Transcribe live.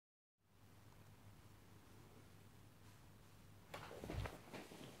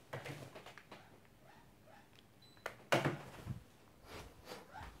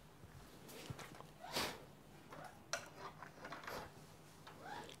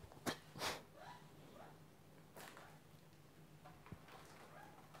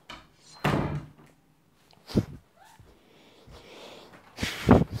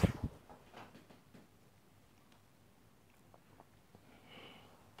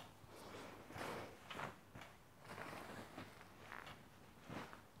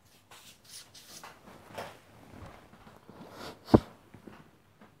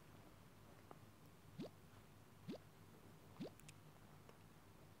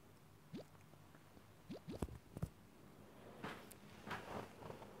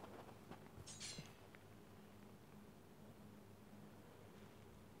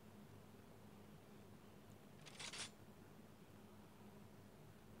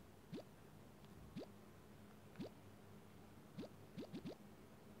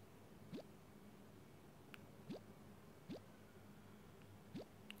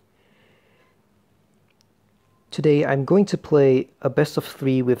Today I'm going to play a best of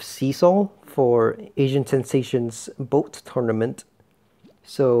 3 with SeasaL for Asian Sensations boat tournament.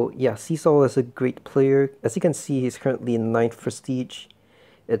 So yeah, SeasaL is a great player. As you can see, he's currently in 9th prestige.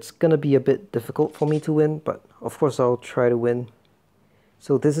 It's gonna be a bit difficult for me to win, but of course I'll try to win.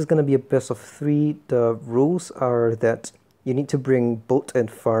 So this is gonna be a best of 3. The rules are that you need to bring boat and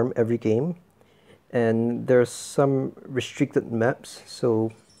farm every game. And there's some restricted maps,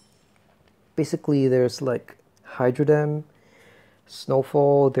 so basically there's like Hydrodam,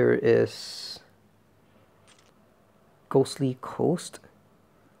 Snowfall, there is Ghostly Coast,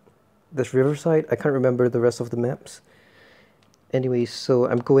 there's Riverside. I can't remember the rest of the maps. Anyway, so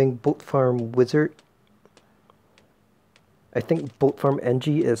I'm going Boat Farm Wizard. I think Boat Farm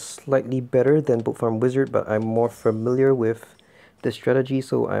NG is slightly better than Boat Farm Wizard, but I'm more familiar with this strategy,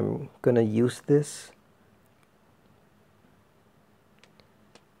 so I'm gonna use this.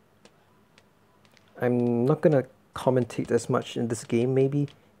 I'm not gonna commentate as much in this game maybe,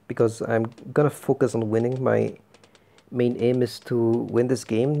 because I'm gonna focus on winning. My main aim is to win this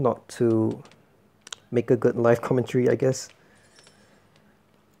game, not to make a good live commentary, I guess.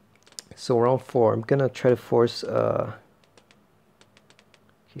 So round 4, I'm gonna try to force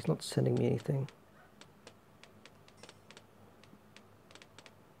he's not sending me anything.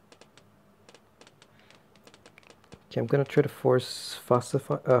 Okay, I'm gonna try to force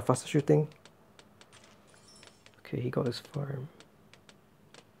faster shooting. Okay, he got his farm.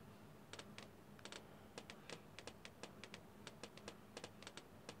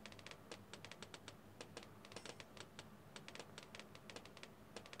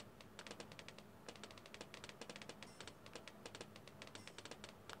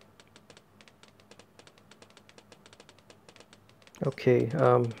 Okay,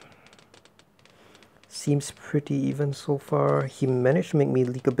 seems pretty even so far. He managed to make me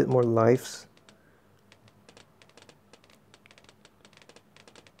leak a bit more lives.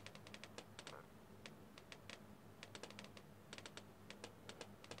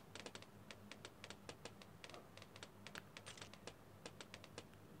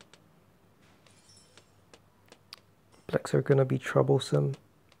 Blacks are gonna be troublesome.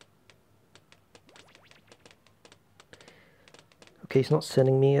 Okay, he's not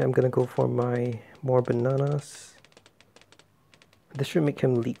sending me. I'm gonna go for my more bananas. This should make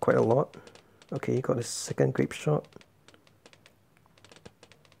him leak quite a lot. Okay, he got his second grape shot.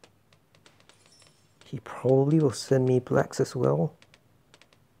 He probably will send me blacks as well.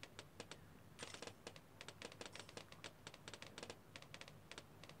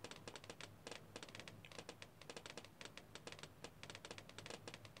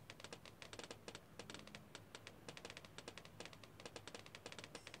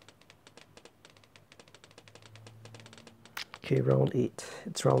 Okay, round 8.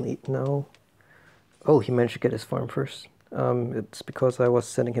 It's round 8 now. Oh, he managed to get his farm first. It's because I was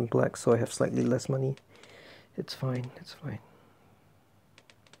sending him black, so I have slightly less money. It's fine, it's fine.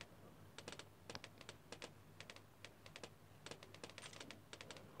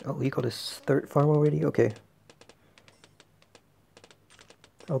 Oh, he got his 3rd farm already? Okay.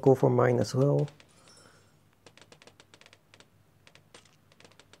 I'll go for mine as well.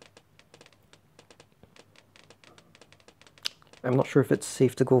 I'm not sure if it's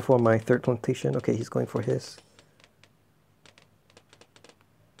safe to go for my 3rd plantation. Okay, he's going for his.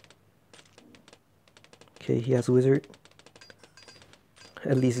 Okay, he has wizard.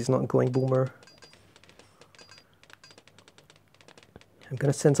 At least he's not going boomer. I'm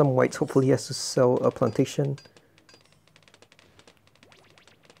gonna send some whites. Hopefully he has to sell a plantation.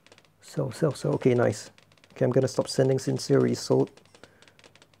 Sell. Okay, nice. Okay, I'm gonna stop sending since he already sold.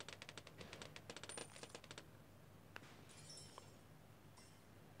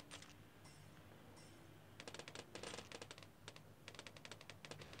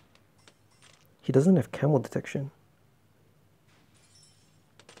 He doesn't have camel detection.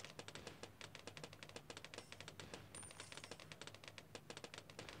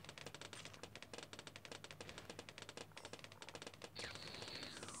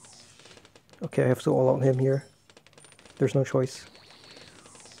 Okay, I have to all out him here. There's no choice.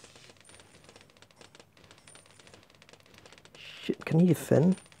 Shit, can he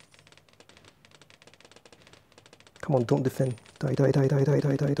defend? Come on, don't defend. Die.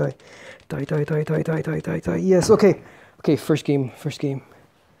 Die. Yes, okay. Okay, first game.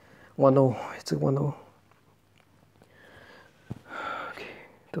 1-0. It's a 1-0. Okay,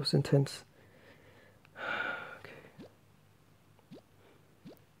 that was intense. Okay.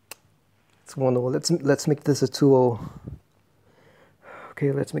 It's 1-0. Let's make this a 2-0.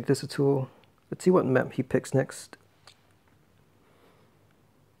 Okay, let's make this a 2-0. Let's see what map he picks next.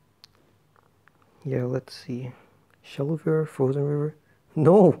 Yeah, let's see. Shallow River, Frozen River.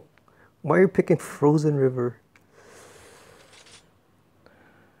 No! Why are you picking Frozen River?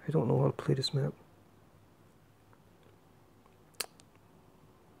 I don't know how to play this map.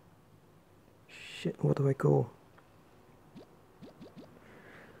 Shit, where do I go?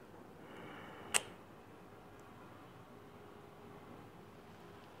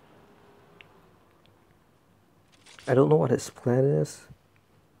 I don't know what his plan is.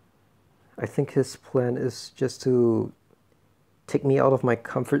 I think his plan is just to take me out of my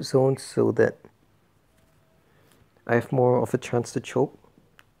comfort zone so that I have more of a chance to choke.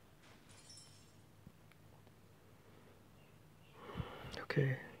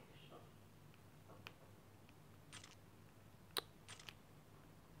 Okay.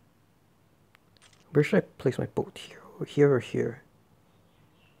 Where should I place my boat? Here or here?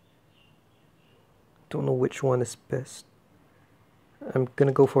 Don't know which one is best. I'm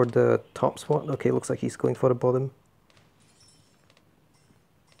gonna go for the top spot. Okay, looks like he's going for the bottom.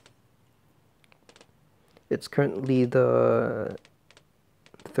 It's currently the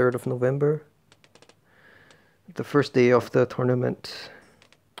 3rd of November. The first day of the tournament.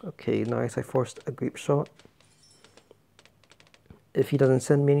 Okay, nice. I forced a grape shot. If he doesn't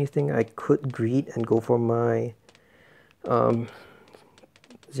send me anything, I could greet and go for my 0-0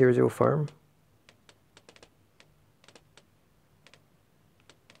 farm.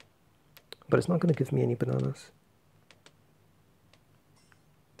 But it's not going to give me any bananas.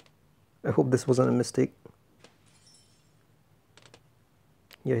 I hope this wasn't a mistake.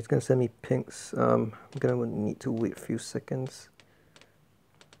 Yeah, he's going to send me pinks. I'm going to need to wait a few seconds.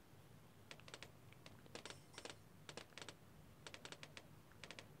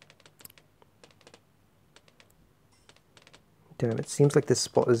 Damn, it seems like this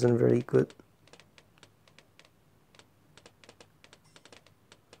spot isn't very good.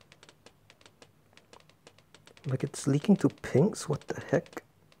 Like it's leaking to pinks? What the heck?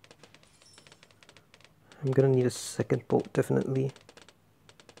 I'm gonna need a second boat, definitely.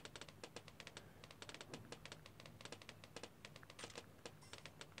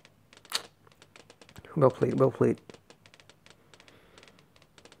 Well played, well played.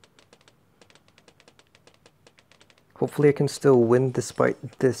 Hopefully I can still win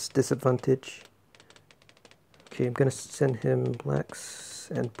despite this disadvantage. Okay, I'm gonna send him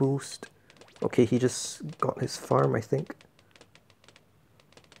blacks and boost. Okay, he just got his farm, I think.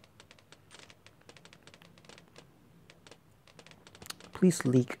 Please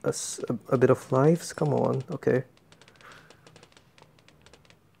leak us a bit of lives. Come on, okay.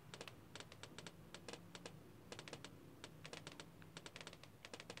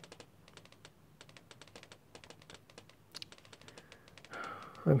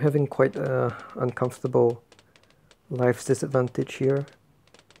 I'm having quite a uncomfortable life disadvantage here.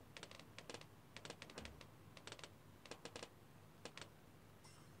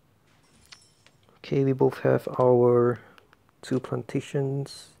 Okay, we both have our 2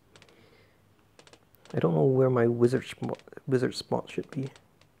 plantations. I don't know where my wizard spot should be.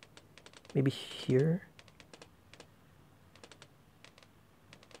 Maybe here?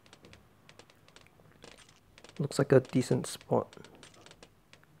 Looks like a decent spot.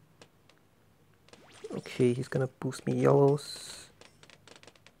 Okay, he's gonna boost me yellows.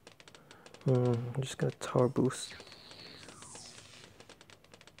 I'm just gonna tower boost.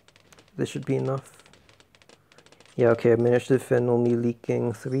 This should be enough. Yeah, okay, I managed to defend, only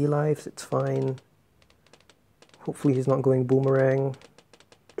leaking 3 lives. It's fine. Hopefully he's not going boomerang.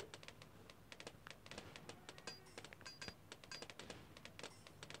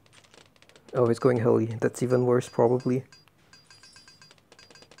 Oh, he's going heli. That's even worse, probably.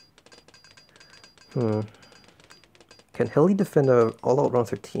 Can heli defend a all-out round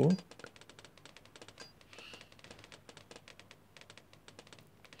 13?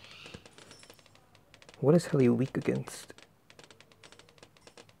 What is heli weak against?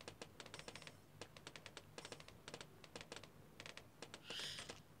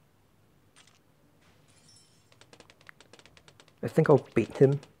 I think I'll bait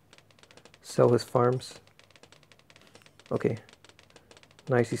him. Sell his farms. Okay.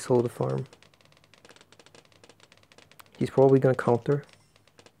 Nice, he sold the farm. He's probably gonna counter.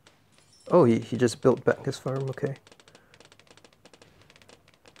 Oh, he just built back his farm, okay.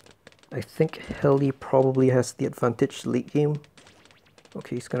 I think heli probably has the advantage late game.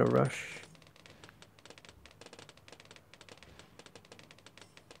 Okay, he's gonna rush.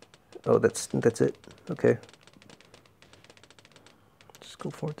 Oh, that's it. Okay. Just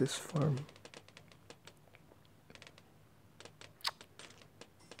go for this farm.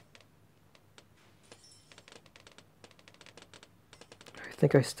 I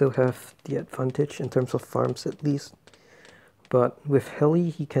think I still have the advantage in terms of farms at least. But with Heli,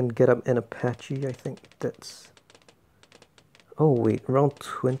 he can get up an Apache. I think that's... Oh wait, round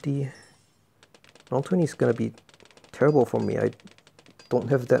 20. Round 20 is gonna be terrible for me. I don't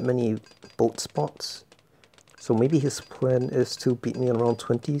have that many boat spots. So maybe his plan is to beat me on round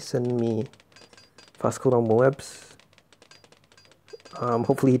 20, send me fast cooldown Moabs.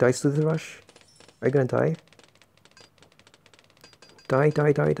 Hopefully he dies to the rush. Are you gonna die? Die,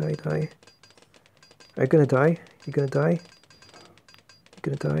 die, die, die, die. Are you gonna die? You gonna die?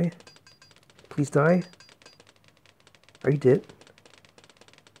 You gonna die? Please die? Are you dead?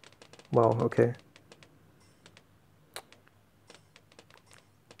 Wow, okay.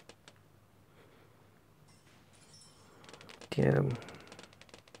 Damn.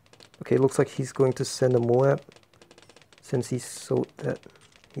 Okay, looks like he's going to send a Moab since he sold that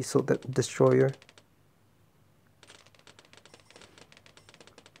destroyer.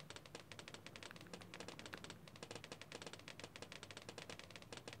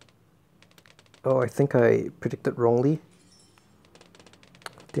 Oh, I think I predicted wrongly.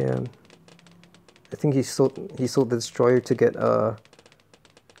 Damn. I think he sold the destroyer to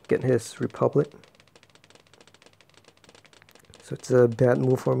get his Republic. So it's a bad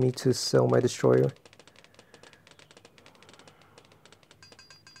move for me to sell my destroyer.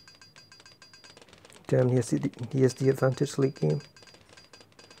 Damn, he has the advantage late game.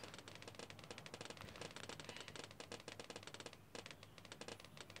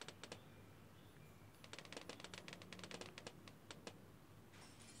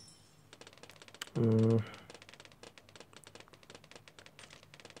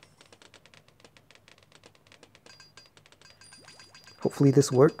 Hopefully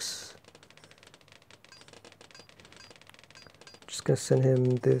this works. Just gonna send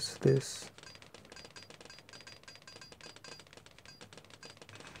him this.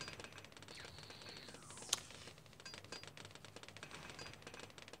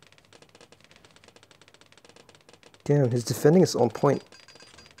 Damn, his defending is on point.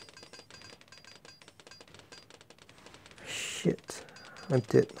 Shit. I'm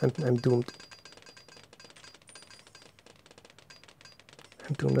dead. I'm doomed.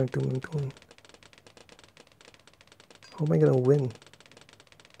 I'm doomed. How am I gonna win?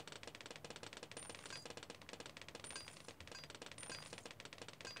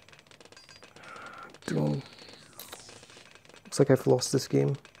 Doomed. Looks like I've lost this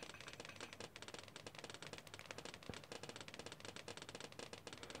game.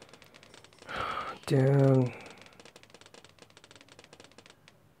 Damn.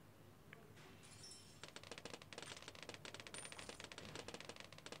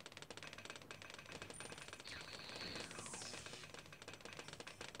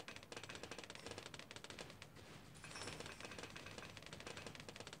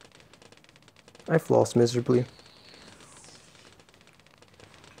 I've lost miserably.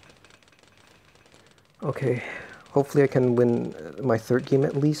 Okay, hopefully I can win my third game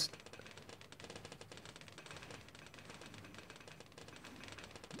at least.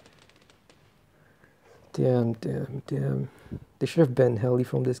 Damn. They should have banned Heli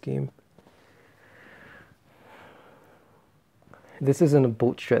from this game. This isn't a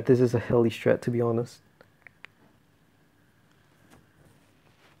boat strat, this is a Heli strat, to be honest.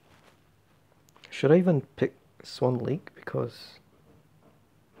 Should I even pick Swan Lake? Because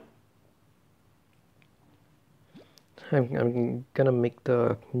I'm gonna make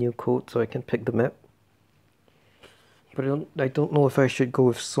the new code so I can pick the map. But I don't know if I should go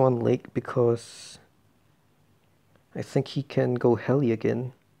with Swan Lake because I think he can go Heli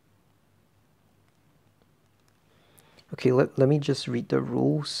again. Okay, let me just read the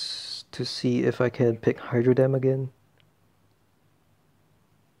rules to see if I can pick Hydro Dam again.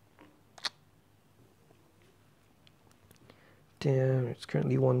 Damn, it's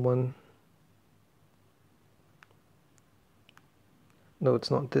currently 1-1. No,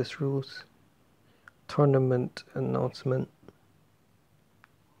 it's not this rules. Tournament announcement.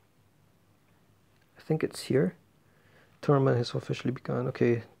 I think it's here. Tournament has officially begun.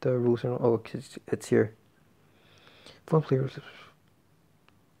 Okay, the rules are... Oh, it's here. Fun players...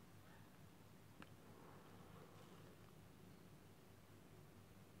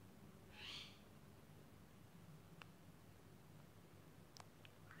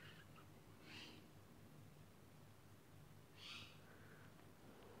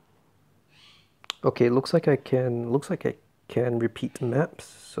 Okay, looks like I can repeat maps,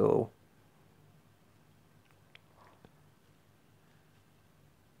 so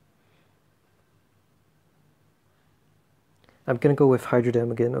I'm gonna go with Hydro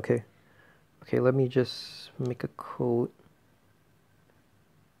Dam again. Okay, let me just make a code.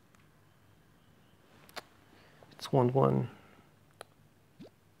 It's 1-1.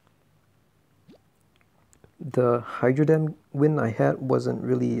 the Hydro Dam win I had wasn't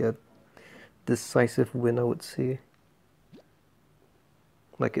really a decisive win, I would say.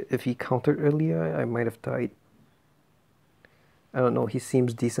 Like, if he countered earlier, I might have died. I don't know, he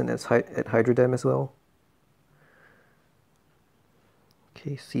seems decent at Hydro Dam as well.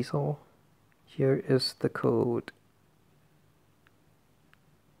 Okay, SeasaL. Here is the code.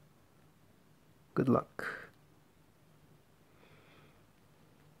 Good luck.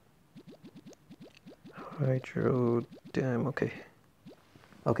 Hydro Dam, okay.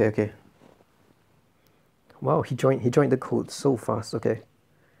 Okay. Wow, he joined the code so fast, okay.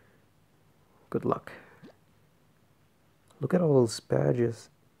 Good luck. Look at all those badges.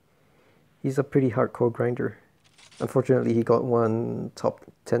 He's a pretty hardcore grinder. Unfortunately, he got one top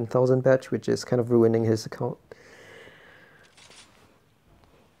 10,000 badge, which is kind of ruining his account.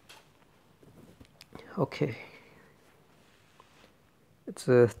 Okay. It's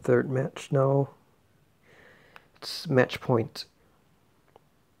a third match now. It's match point.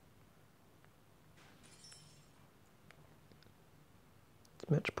 It's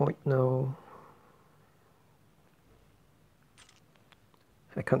match point now.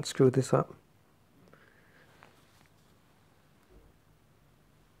 I can't screw this up.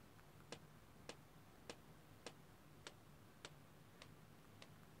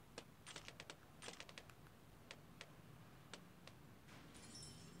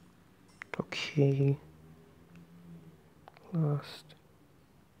 Okay. Last.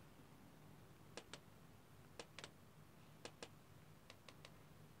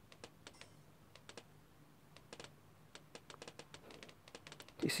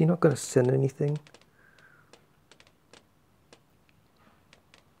 Is he not going to send anything?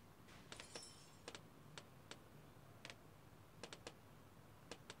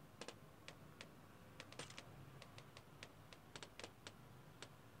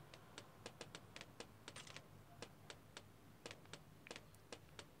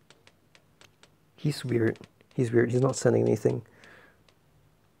 He's weird. He's weird. He's not sending anything.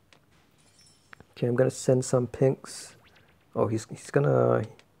 Okay, I'm gonna send some pinks. Oh, he's gonna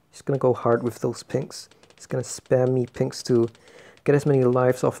go hard with those pinks. He's gonna spam me pinks to get as many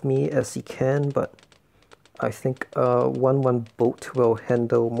lives off me as he can, but I think 1-1 boat will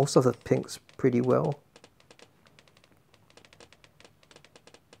handle most of the pinks pretty well.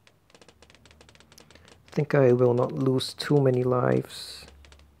 I think I will not lose too many lives.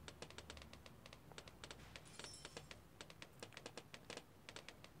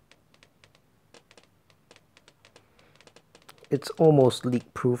 It's almost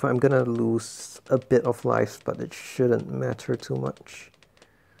leak proof. I'm gonna lose a bit of life, but it shouldn't matter too much.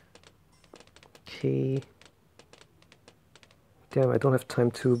 Okay. Damn, I don't have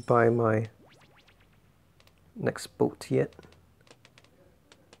time to buy my next boat yet.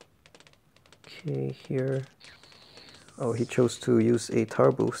 Okay, here. Oh, he chose to use a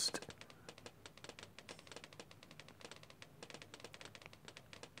tower boost.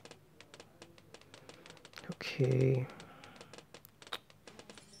 Okay.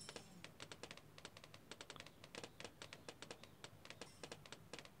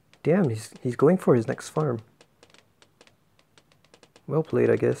 Damn, he's going for his next farm. Well played,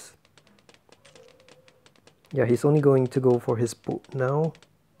 I guess. Yeah, he's only going to go for his boat now.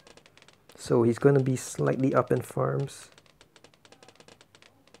 So he's going to be slightly up in farms.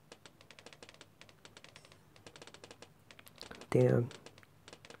 Damn.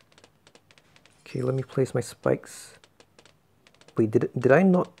 Okay, let me place my spikes. Wait, did I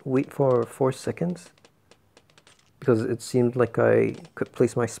not wait for 4 seconds? Because it seemed like I could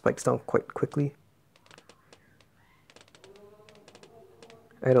place my spikes down quite quickly.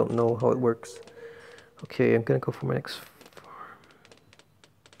 I don't know how it works. Okay, I'm gonna go for my next farm.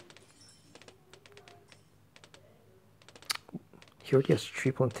 He already has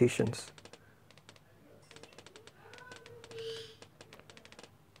 3 plantations.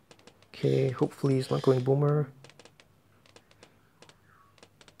 Okay, hopefully he's not going boomer.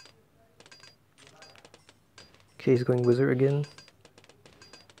 Okay, he's going wizard again.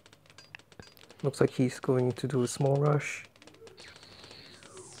 Looks like he's going to do a small rush.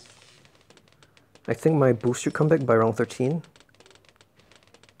 I think my boost should come back by round 13.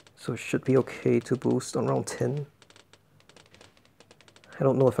 So it should be okay to boost on round 10. I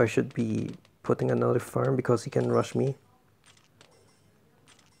don't know if I should be putting another farm because he can rush me.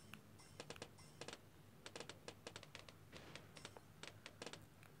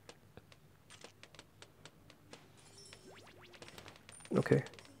 Okay.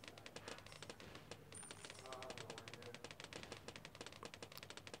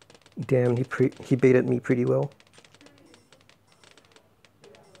 Damn, he baited me pretty well.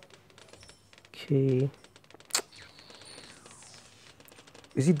 Okay.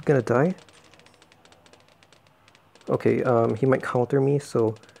 Is he gonna die? Okay, he might counter me,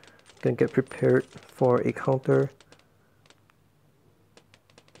 so gonna get prepared for a counter.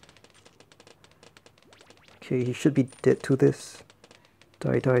 Okay, he should be dead to this.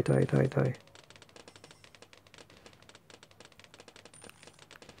 Die, die, die, die, die.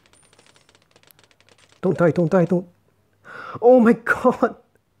 Don't die, don't die, don't. Oh my god!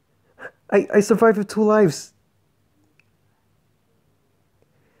 I survived with 2 lives.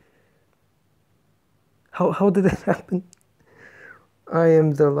 How did that happen? I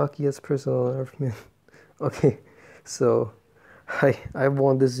am the luckiest person on earth, man. Okay, so I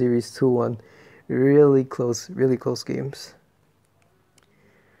won this series 2-1. Really close games.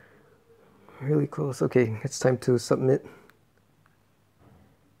 Really close. Okay, it's time to submit.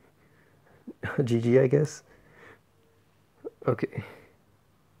 GG, I guess. Okay.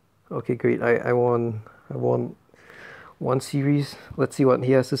 Okay, great. I won 1 series. Let's see what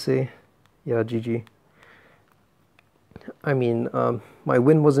he has to say. Yeah, GG. I mean, my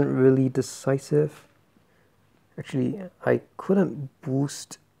win wasn't really decisive. Actually, I couldn't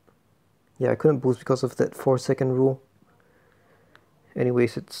boost. Yeah, I couldn't boost because of that 4-second rule.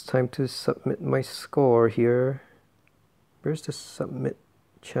 Anyways, it's time to submit my score here. Where's the submit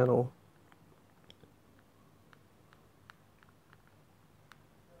channel?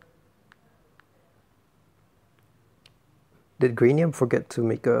 Did Granium forget to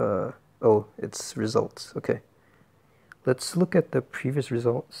make a... Oh, it's results. Okay. Let's look at the previous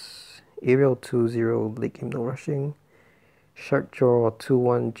results. Ariel 2-0, late game no rushing. Shark Jaw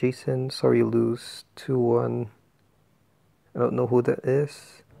 2-1, Jason, sorry lose 2-1. I don't know who that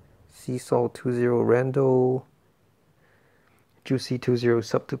is. SeasaL 2-0, Rando. Juicy 2-0,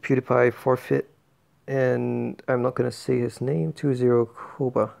 sub to PewDiePie, forfeit. And I'm not gonna say his name, 2-0,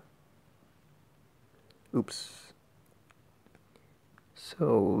 Koba. Oops.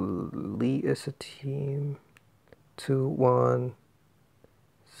 So, Leeisateam 2-1,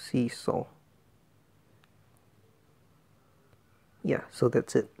 SeasaL. Yeah, so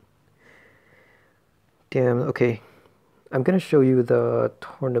that's it. Damn, okay. I'm gonna show you the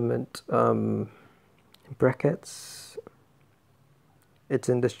tournament brackets. It's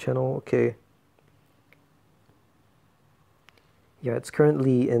in this channel, okay. Yeah, it's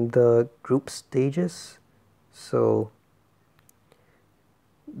currently in the group stages. So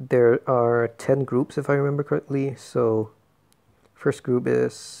there are 10 groups if I remember correctly. So first group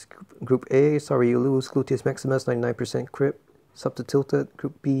is Group A, sorry you lose, Gluteus Maximus, 99% crit, sub to tilted.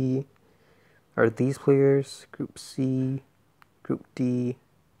 Group B are these players, Group C, Group D,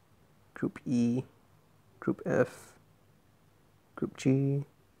 Group E, Group F, Group G,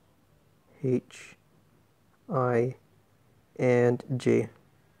 H, I, and J.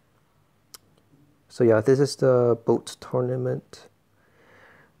 So yeah, this is the boat tournament.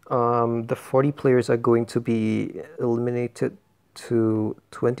 The 40 players are going to be eliminated to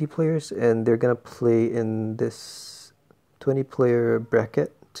 20 players, and they're gonna play in this 20-player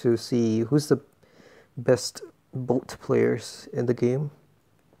bracket to see who's the best boat players in the game.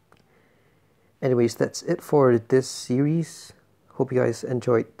 Anyways, that's it for this series. Hope you guys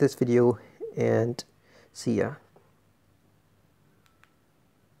enjoyed this video, and see ya.